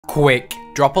Quick,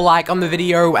 drop a like on the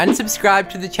video and subscribe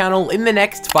to the channel in the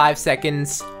next 5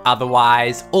 seconds,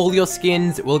 otherwise all your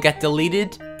skins will get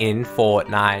deleted in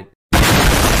Fortnite.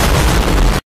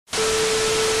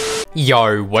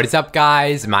 Yo, what is up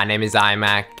guys? My name is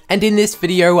Imack, and in this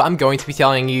video I'm going to be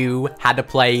telling you how to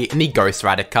play in the Ghost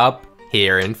Rider Cup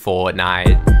here in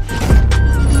Fortnite.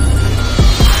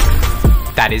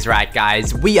 That is right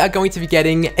guys, we are going to be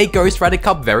getting a Ghost Rider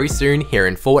Cup very soon here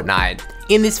in Fortnite.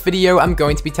 In this video, I'm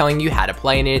going to be telling you how to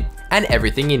play in it and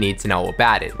everything you need to know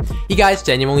about it. You guys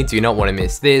genuinely do not want to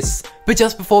miss this, but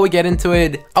just before we get into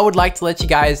it, I would like to let you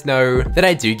guys know that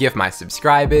I do give my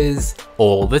subscribers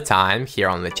all the time here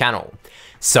on the channel.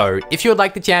 So if you would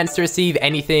like the chance to receive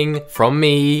anything from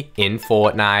me in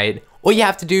Fortnite, all you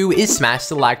have to do is smash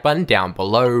the like button down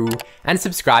below and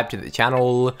subscribe to the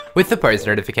channel with the post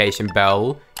notification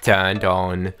bell turned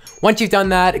on. Once you've done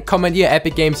that, comment your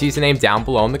Epic Games username down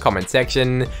below in the comment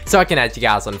section so I can add you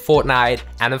guys on Fortnite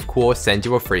and of course send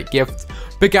you a free gift.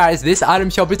 But guys, this item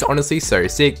shop is honestly so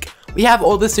sick. We have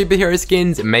all the superhero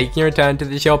skins making a return to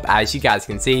the shop, as you guys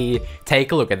can see.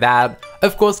 Take a look at that.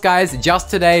 Of course guys, just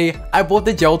today, I bought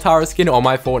the Joltara skin on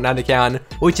my Fortnite account,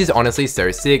 which is honestly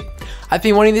so sick. I've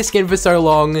been wanting this skin for so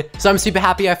long, so I'm super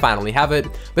happy I finally have it.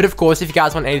 But of course, if you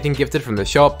guys want anything gifted from the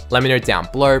shop, let me know down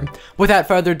below. Without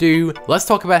further ado, let's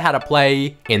talk about how to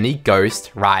play in the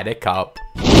Ghost Rider Cup.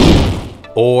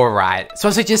 Alright, so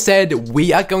as I just said,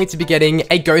 we are going to be getting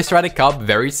a Ghost Rider Cup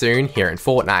very soon here in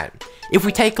Fortnite. If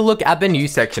we take a look at the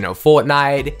news section of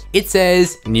Fortnite, it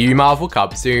says new Marvel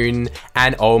Cup soon,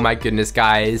 and oh my goodness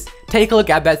guys, take a look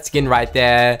at that skin right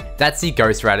there. That's the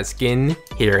Ghost Rider skin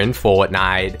here in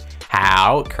Fortnite.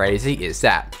 How crazy is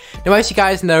that? Now, as you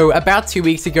guys know, about 2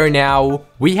 weeks ago now,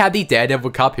 we had the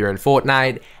Daredevil Cup here in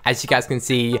Fortnite. As you guys can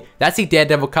see, that's the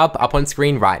Daredevil Cup up on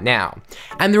screen right now.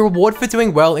 And the reward for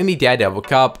doing well in the Daredevil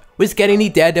Cup was getting the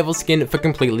Daredevil skin for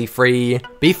completely free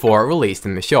before it released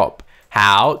in the shop.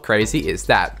 How crazy is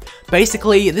that?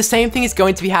 Basically, the same thing is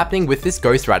going to be happening with this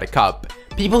Ghost Rider Cup.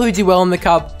 People who do well in the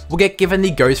cup will get given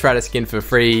the Ghost Rider skin for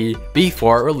free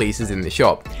before it releases in the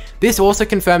shop. This also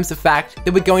confirms the fact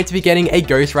that we're going to be getting a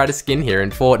Ghost Rider skin here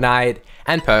in Fortnite,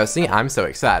 and personally, I'm so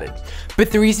excited.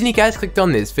 But the reason you guys clicked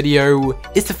on this video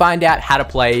is to find out how to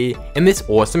play in this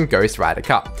awesome Ghost Rider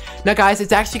Cup. Now guys,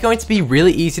 it's actually going to be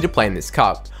really easy to play in this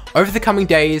cup. Over the coming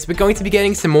days, we're going to be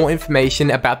getting some more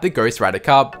information about the Ghost Rider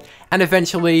Cup, and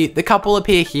eventually, the cup will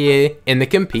appear here in the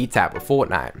Compete tab of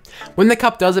Fortnite. When the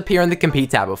cup does appear in the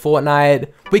Compete tab of Fortnite,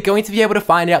 we're going to be able to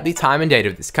find out the time and date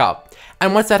of this cup.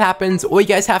 And once that happens, all you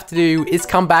guys have to do is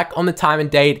come back on the time and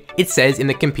date it says in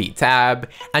the Compete tab,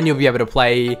 and you'll be able to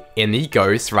play in the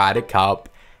Ghost Rider Cup.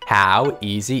 How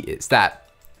easy is that?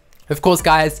 Of course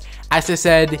guys, as I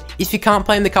said, if you can't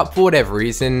play in the cup for whatever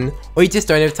reason, or you just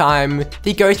don't have time,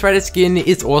 the Ghost Rider skin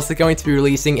is also going to be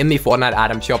releasing in the Fortnite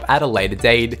item shop at a later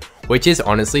date, which is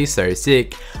honestly so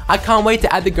sick. I can't wait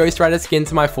to add the Ghost Rider skin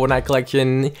to my Fortnite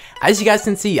collection. As you guys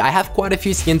can see, I have quite a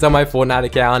few skins on my Fortnite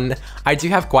account. I do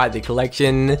have quite the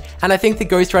collection, and I think the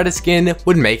Ghost Rider skin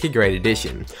would make a great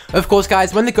addition. Of course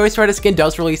guys, when the Ghost Rider skin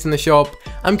does release in the shop,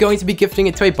 I'm going to be gifting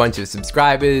it to a bunch of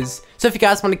subscribers. So if you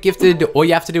guys want it gifted, all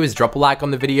you have to do is drop a like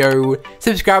on the video,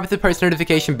 subscribe with the post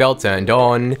notification bell turned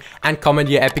on, and comment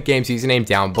your Epic Games username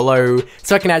down below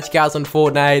so I can add you guys on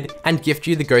Fortnite and gift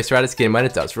you the Ghost Rider skin when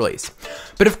it does release.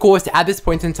 But of course, at this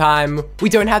point in time, we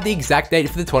don't have the exact date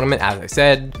for the tournament as I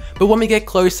said, but when we get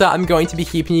closer, I'm going to be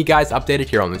keeping you guys updated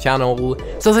here on the channel.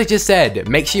 So as I just said,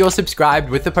 make sure you're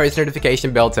subscribed with the post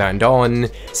notification bell turned on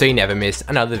so you never miss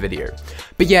another video.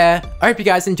 But yeah, I hope you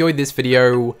guys enjoyed this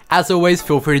video. As always,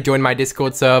 feel free to join my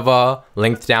Discord server,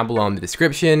 linked down below in the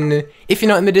description. If you're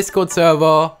not in the Discord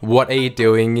server, what are you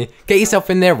doing? Get yourself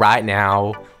in there right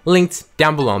now, linked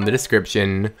down below in the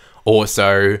description.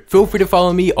 Also, feel free to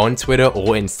follow me on Twitter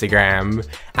or Instagram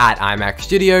at Imack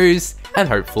Studios, and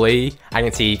hopefully I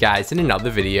can see you guys in another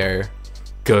video.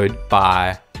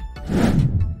 Goodbye.